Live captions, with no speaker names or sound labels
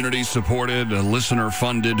Community-supported,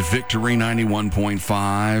 listener-funded Victory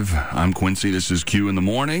 91.5. I'm Quincy. This is Q in the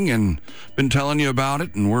Morning, and been telling you about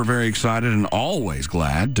it, and we're very excited and always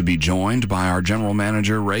glad to be joined by our general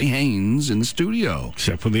manager, Ray Haynes, in the studio.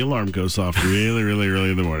 Except when the alarm goes off really, really early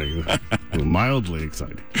in the morning. Mildly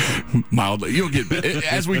excited. Mildly. You'll get,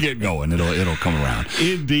 as we get going, it'll come around.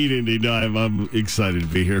 Indeed. No, I'm excited to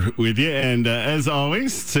be here with you, and as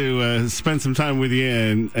always, to spend some time with you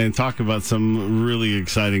and talk about some really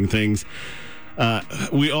exciting things.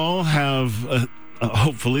 We all have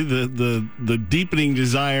hopefully the deepening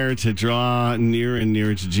desire to draw near and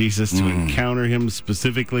nearer to Jesus, to encounter him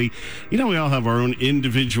specifically. You know, we all have our own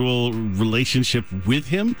individual relationship with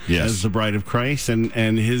him as the bride of Christ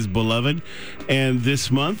and his beloved. And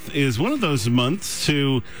this month is one of those months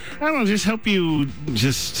to, I don't know, just help you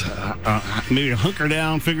just maybe hunker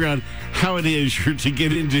down, figure out how it is you're to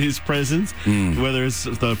get into his presence, whether it's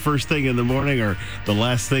the first thing in the morning or the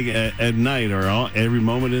last thing at night or every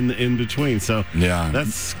moment in between. So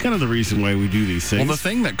that's kind of the reason why we do these things. Well, the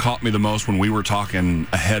thing that caught me the most when we were talking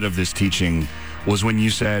ahead of this teaching was when you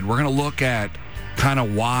said, we're going to look at kind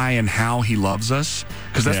of why and how he loves us,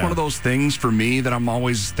 because that's one of those things for me that I'm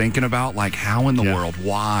always thinking about, like, how in the world,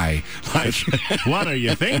 why? Like, what are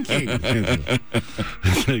you thinking?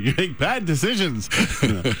 You make bad decisions.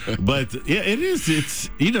 But it's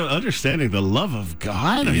understanding the love of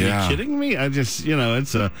God. Are you kidding me? I just,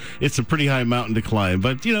 it's a pretty high mountain to climb.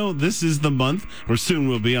 But this is the month, or soon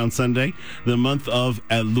will be on Sunday, the month of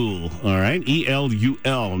Elul. All right,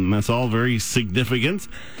 Elul, and that's all very significant.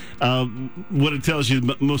 What it tells you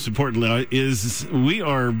most importantly is we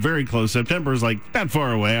are very close. September is like that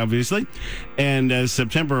far away, obviously. And as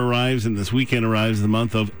September arrives and this weekend arrives, the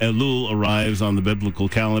month of Elul arrives on the biblical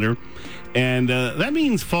calendar. And that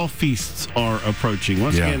means fall feasts are approaching.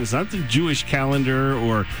 Once again, it's not the Jewish calendar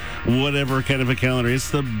or whatever kind of a calendar.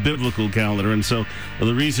 It's the biblical calendar. And so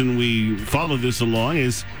the reason we follow this along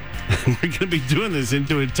is we're going to be doing this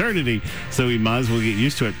into eternity, so we might as well get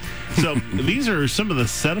used to it. So these are some of the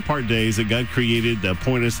set-apart days that God created that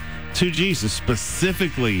point us to Jesus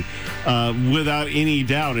specifically, without any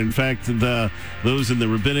doubt. In fact, those in the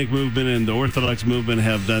rabbinic movement and the Orthodox movement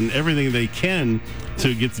have done everything they can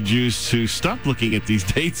to get the Jews to stop looking at these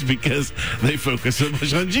dates because they focus so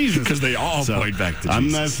much on Jesus. Because they all point back to Jesus.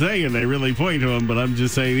 I'm not saying they really point to him, but I'm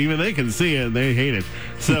just saying even they can see it and they hate it.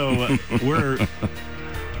 So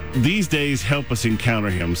these days help us encounter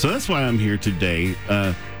him. So that's why I'm here today.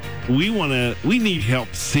 We need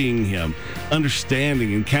help seeing him,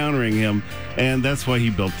 understanding, encountering him, and that's why he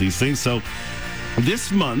built these things. So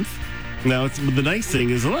this month, now the nice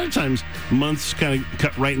thing is a lot of times months kind of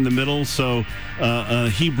cut right in the middle. So a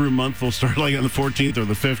Hebrew month will start like on the 14th or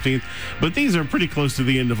the 15th, but these are pretty close to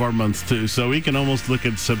the end of our months too. So we can almost look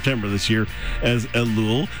at September this year as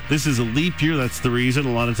Elul. This is a leap year. That's the reason.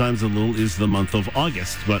 A lot of times Elul is the month of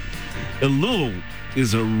August, but Elul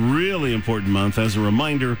is a really important month. As a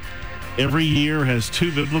reminder, every year has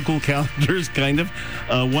two biblical calendars, kind of.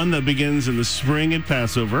 One that begins in the spring at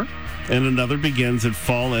Passover, and another begins at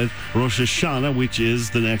fall at Rosh Hashanah, which is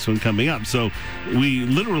the next one coming up. So we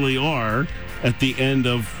literally are at the end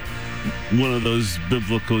of one of those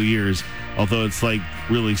biblical years, although it's like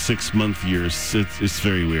really 6-month years. It's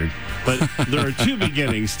very weird. But there are two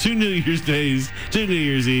beginnings, 2 New Year's days, 2 New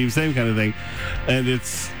Year's Eve, same kind of thing. And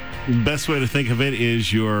it's the best way to think of it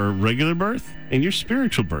is your regular birth and your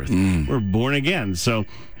spiritual birth. We're born again. So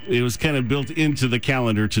it was kind of built into the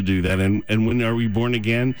calendar to do that. And when are we born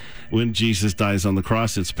again? When Jesus dies on the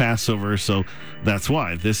cross. It's Passover, so that's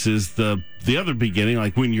why. This is the other beginning,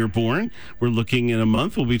 like when you're born. We're looking in a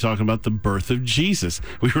month, we'll be talking about the birth of Jesus.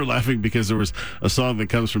 We were laughing because there was a song that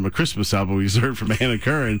comes from a Christmas album we heard from Hannah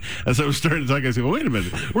Curran. As I was starting to talk, I said, well, wait a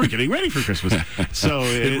minute, we're getting ready for Christmas. So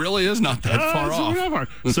it really is not that far off.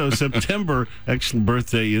 So September, actual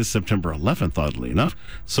birthday is September 11th, oddly enough.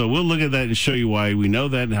 So we'll look at that and show you why we know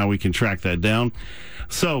that and how we can track that down.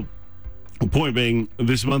 So point being,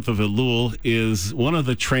 this month of Elul is one of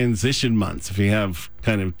the transition months. If you have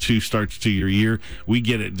kind of two starts to your year, we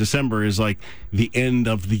get it. December is like the end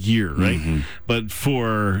of the year, right? But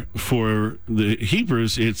for the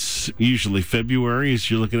Hebrews, it's usually February, as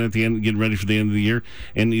you're looking at the end, getting ready for the end of the year,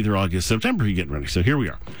 and either August, September, you're getting ready. So here we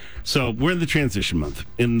are. So we're in the transition month,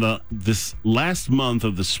 in this last month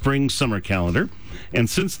of the spring-summer calendar. And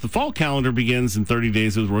since the fall calendar begins in 30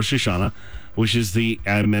 days with Rosh Hashanah, which is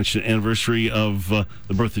I mentioned, anniversary of the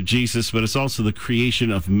birth of Jesus, but it's also the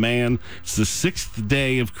creation of man. It's the 6th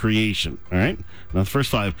day of creation, all right? Not the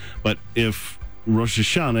first 5, but if Rosh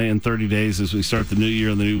Hashanah in 30 days, as we start the new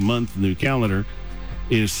year, the new month, the new calendar,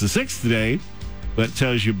 is the 6th day, that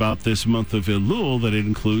tells you about this month of Elul, that it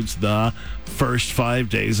includes the first 5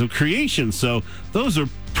 days of creation. So those are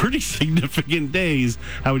pretty significant days.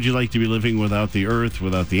 How would you like to be living without the earth,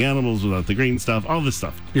 without the animals, without the green stuff, all this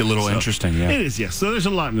stuff? Be a little interesting, yeah. It is, yes. So there's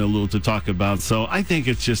a lot in Elul to talk about. So I think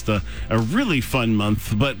it's just a really fun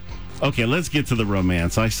month. But, okay, let's get to the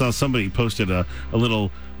romance. I saw somebody posted a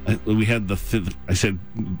little... We had I said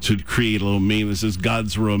to create a little meme. This is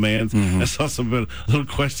God's romance. I saw a little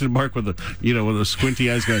question mark with with those squinty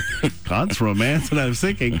eyes going, God's romance? And I was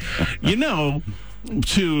thinking,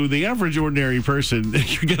 to the average ordinary person,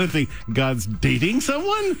 you're going to think God's dating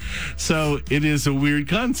someone. So it is a weird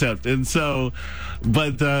concept. And so,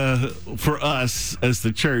 but for us as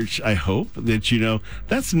the church, I hope that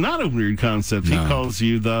that's not a weird concept. No. He calls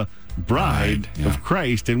you the bride of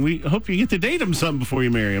Christ, and we hope you get to date him some before you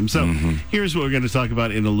marry him. So here's what we're going to talk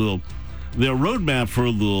about in Elul. The roadmap for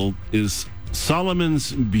Elul is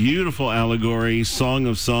Solomon's beautiful allegory, Song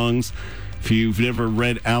of Songs. If you've never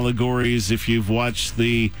read allegories, if you've watched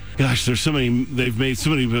there's so many, they've made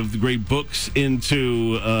so many of the great books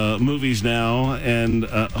into movies now, and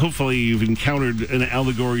hopefully you've encountered an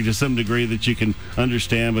allegory to some degree that you can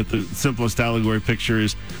understand, but the simplest allegory picture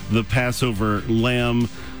is the Passover lamb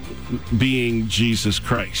being Jesus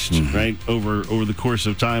Christ, right? Over the course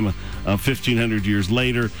of time, 1,500 years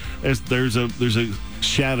later, there's a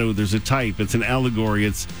shadow, there's a type, it's an allegory,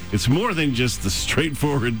 it's more than just the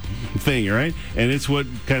straightforward thing, right? And it's what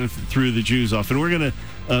kind of threw the Jews off, and we're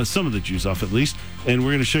gonna some of the Jews off at least, and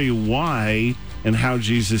we're gonna show you why and how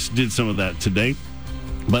Jesus did some of that today.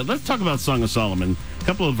 But let's talk about Song of Solomon. A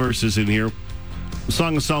couple of verses in here.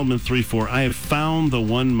 Song of Solomon 3:4. I have found the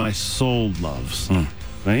one my soul loves.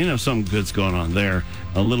 Now, something good's going on there.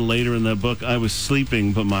 A little later in the book, I was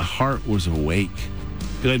sleeping, but my heart was awake.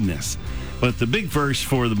 Goodness. But the big verse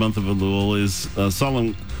for the month of Elul is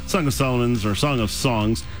Song of Solomon's, or Song of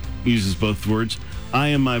Songs, uses both words. I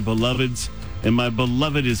am my beloved's, and my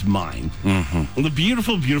beloved is mine. The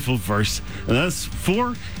beautiful, beautiful verse. And that's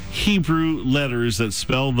 4 Hebrew letters that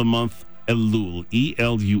spell the month Elul,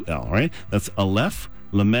 E-L-U-L, right? That's Aleph,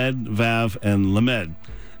 Lamed, Vav, and Lamed.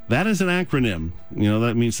 That is an acronym.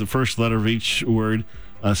 That means the first letter of each word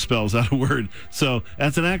spells out a word. So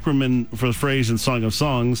that's an acronym for the phrase in Song of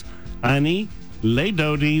Songs, Ani, Le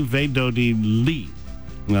Dodi, Ve Dodi, Li.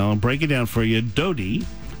 Now, I'll break it down for you. Dodi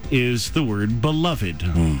is the word beloved.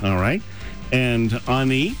 All right? And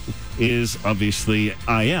Ani is obviously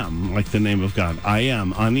I am, like the name of God. I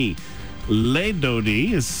am, Ani. Le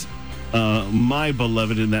Dodi is my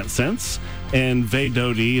beloved in that sense. And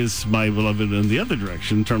Vedodi is my beloved in the other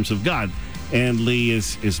direction in terms of God. And Li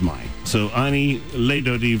is mine. So Ani, Le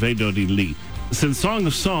Dodi, Vedodi, Li. Since Song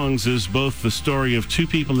of Songs is both the story of two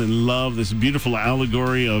people in love, this beautiful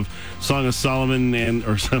allegory of Song of Solomon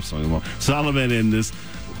Solomon and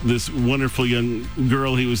this wonderful young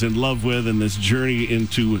girl he was in love with, and this journey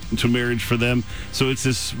into marriage for them. So it's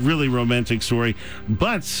this really romantic story.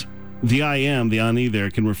 But the I am, the Ani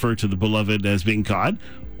there, can refer to the beloved as being God,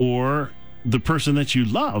 or the person that you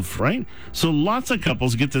love, right? So lots of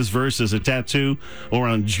couples get this verse as a tattoo or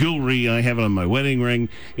on jewelry. I have it on my wedding ring.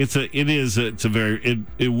 It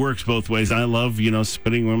works both ways. I love,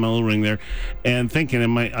 spinning my little ring there and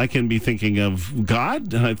thinking, I can be thinking of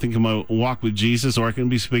God, and I think of my walk with Jesus, or I can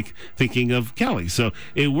be thinking of Kelly. So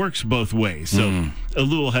it works both ways. So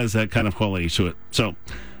Elul has that kind of quality to it. So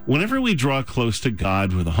whenever we draw close to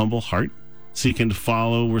God with a humble heart, seeking to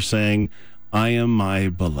follow, we're saying, I am my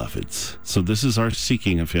beloved's. So this is our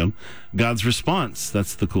seeking of him. God's response,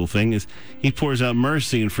 that's the cool thing, is he pours out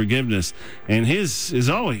mercy and forgiveness. And his is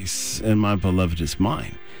always, and my beloved is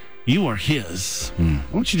mine. You are his. I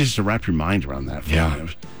want you just to wrap your mind around that for a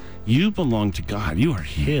minute. You belong to God. You are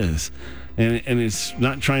his. And it's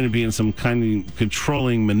not trying to be in some kind of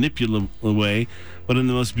controlling, manipulative way, but in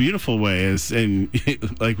the most beautiful way. And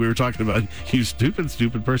like we were talking about, you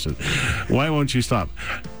stupid person. Why won't you stop?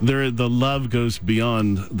 The love goes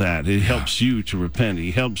beyond that. It helps you to repent.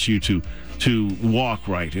 He helps you to walk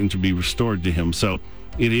right and to be restored to him. So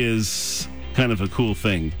it is kind of a cool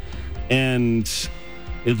thing. And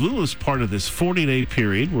Elul is part of this 40-day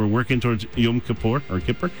period. We're working towards Yom Kippur, or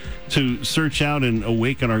Kippur, to search out and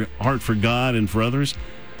awaken our heart for God and for others.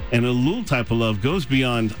 And Elul type of love goes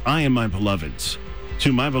beyond, I am my beloved's,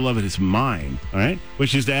 to my beloved is mine, all right?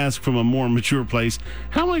 Which is to ask from a more mature place,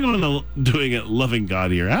 how am I doing at loving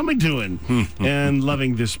God here? How am I doing? And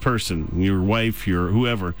loving this person, your wife, your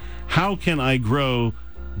whoever. How can I grow,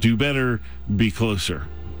 do better, be closer?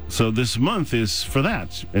 So this month is for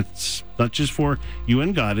that. It's not just for you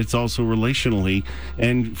and God, it's also relationally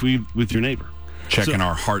and with your neighbor. Checking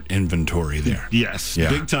our heart inventory there. Yes, Yeah.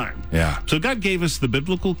 big time. Yeah. So God gave us the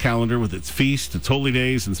biblical calendar with its feasts, its holy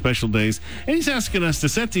days, and special days, and He's asking us to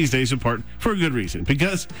set these days apart for a good reason.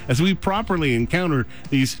 Because as we properly encounter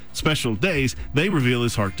these special days, they reveal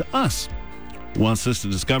His heart to us. He wants us to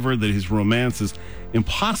discover that His romance is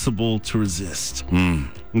impossible to resist.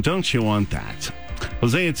 Don't you want that?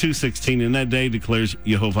 Hosea 2:16, in that day declares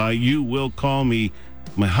Jehovah, you will call me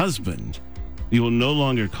my husband. You will no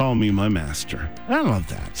longer call me my master. I love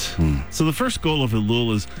that. So the first goal of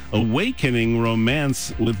Elul is awakening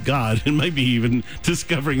romance with God, and maybe even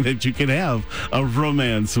discovering that you can have a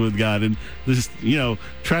romance with God, and just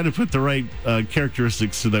try to put the right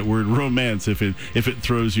characteristics to that word romance if it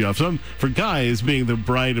throws you off. So for guys, being the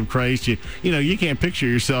bride of Christ, you can't picture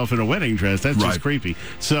yourself in a wedding dress. That's just creepy.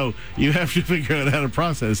 So you have to figure out how to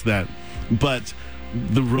process that. But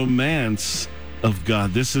the romance of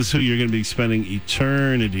God, this is who you're going to be spending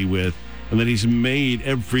eternity with, and that He's made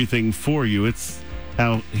everything for you. It's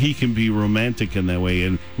how He can be romantic in that way,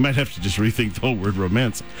 and you might have to just rethink the whole word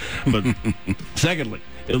romance. But secondly,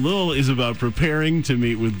 Elul is about preparing to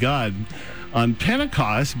meet with God. On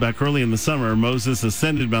Pentecost, back early in the summer, Moses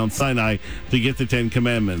ascended Mount Sinai to get the 10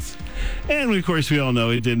 Commandments. And of course, we all know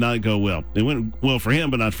it did not go well. It went well for him,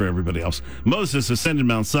 but not for everybody else. Moses ascended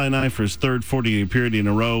Mount Sinai for his third 40-day period in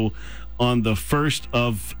a row on the 1st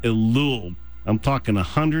of Elul. I'm talking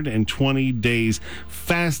 120 days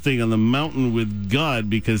fasting on the mountain with God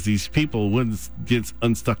because these people wouldn't get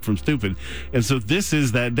unstuck from stupid. And so this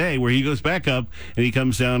is that day where he goes back up and he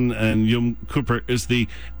comes down, and Yom Kippur is the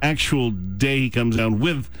actual day he comes down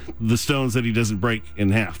with the stones that he doesn't break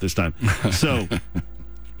in half this time. So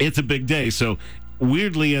it's a big day. So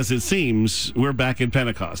weirdly as it seems, we're back in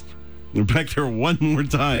Pentecost. We're back there one more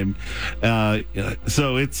time.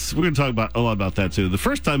 So we're going to talk a lot about that too. The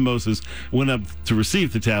first time Moses went up to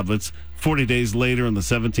receive the tablets, 40 days later on the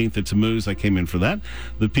 17th of Tammuz, I came in for that.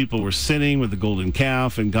 The people were sinning with the golden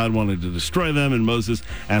calf, and God wanted to destroy them, and Moses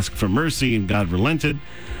asked for mercy, and God relented.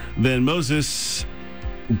 Then Moses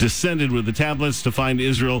descended with the tablets to find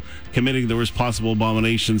Israel committing the worst possible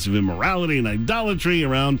abominations of immorality and idolatry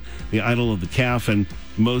around the idol of the calf, and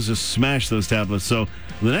Moses smashed those tablets. So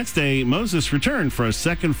the next day, Moses returned for a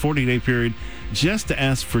second 40-day period just to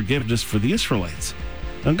ask forgiveness for the Israelites.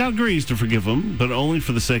 And God agrees to forgive them, but only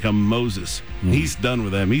for the sake of Moses. He's done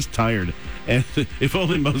with them. He's tired. And if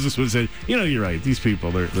only Moses would have said, you're right, these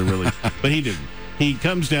people, they're really... But he didn't. He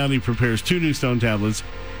comes down, he prepares 2 new stone tablets,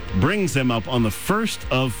 brings them up on the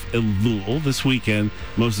 1st of Elul this weekend.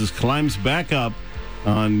 Moses climbs back up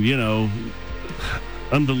on,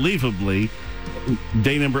 unbelievably,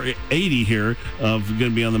 day number 80 here of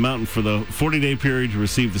going to be on the mountain for the 40-day period to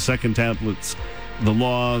receive the second tablets, the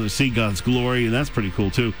law, to see God's glory, and that's pretty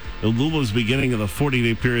cool too. Elul is the beginning of the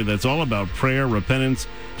 40-day period that's all about prayer, repentance,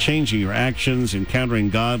 changing your actions, encountering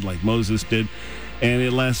God like Moses did, and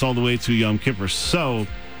it lasts all the way to Yom Kippur. So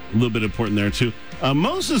a little bit important there too.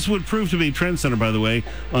 Moses would prove to be a trend center, by the way.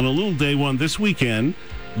 On Elul Day 1 this weekend,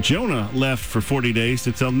 Jonah left for 40 days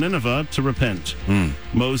to tell Nineveh to repent.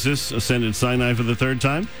 Moses ascended Sinai for the 3rd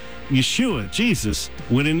time. Yeshua, Jesus,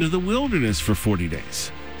 went into the wilderness for 40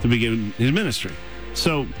 days to begin his ministry.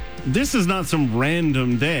 So this is not some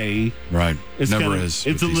random day. Right. It's Never is.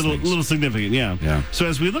 It's a little significant, yeah. So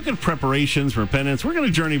as we look at preparations, repentance, we're going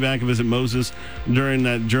to journey back and visit Moses during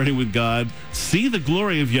that journey with God, see the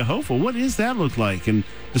glory of Jehovah. What does that look like? And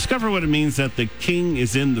discover what it means that the king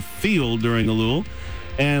is in the field during Elul.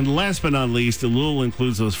 And last but not least, Elul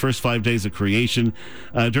includes those first 5 days of creation.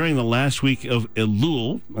 During the last week of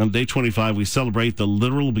Elul, on day 25, we celebrate the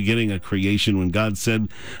literal beginning of creation when God said,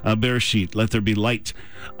 Bereshit, let there be light.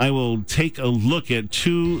 I will take a look at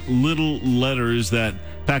 2 little letters that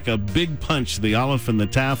pack a big punch, the Aleph and the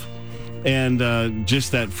Taf. And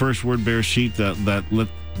just that first word, Bereshit, that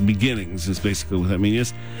beginnings is basically what that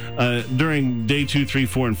means. During day 2, 3,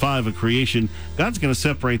 4, and 5 of creation, God's going to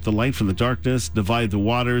separate the light from the darkness, divide the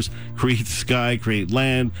waters, create the sky, create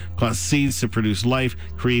land, cause seeds to produce life,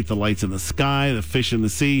 create the lights in the sky, the fish in the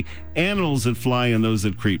sea, animals that fly, and those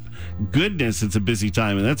that creep. Goodness, it's a busy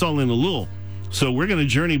time, and that's all in Elul. So we're going to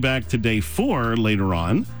journey back to day 4 later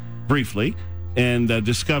on, briefly, and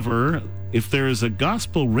discover if there is a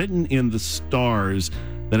gospel written in the stars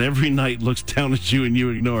that every night looks down at you and you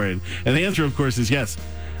ignore it. And the answer, of course, is yes.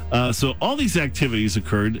 So all these activities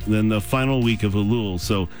occurred in the final week of Elul.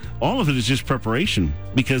 So all of it is just preparation,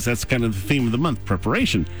 because that's kind of the theme of the month,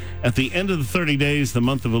 preparation. At the end of the 30 days, the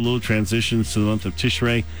month of Elul transitions to the month of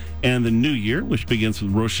Tishrei. And the new year, which begins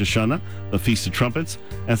with Rosh Hashanah, the Feast of Trumpets.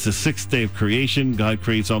 That's the sixth day of creation. God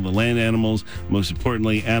creates all the land animals, most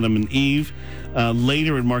importantly, Adam and Eve.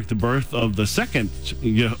 Later, it marked the birth of the second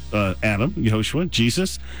Adam, Yehoshua,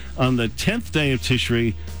 Jesus. On the 10th day of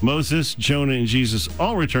Tishri, Moses, Jonah, and Jesus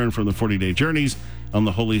all returned from the 40-day journeys on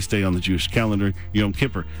the holiest day on the Jewish calendar, Yom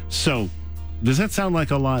Kippur. So, does that sound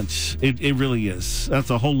like a lot? It really is.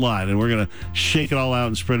 That's a whole lot, and we're going to shake it all out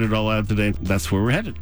and spread it all out today. That's where we're headed.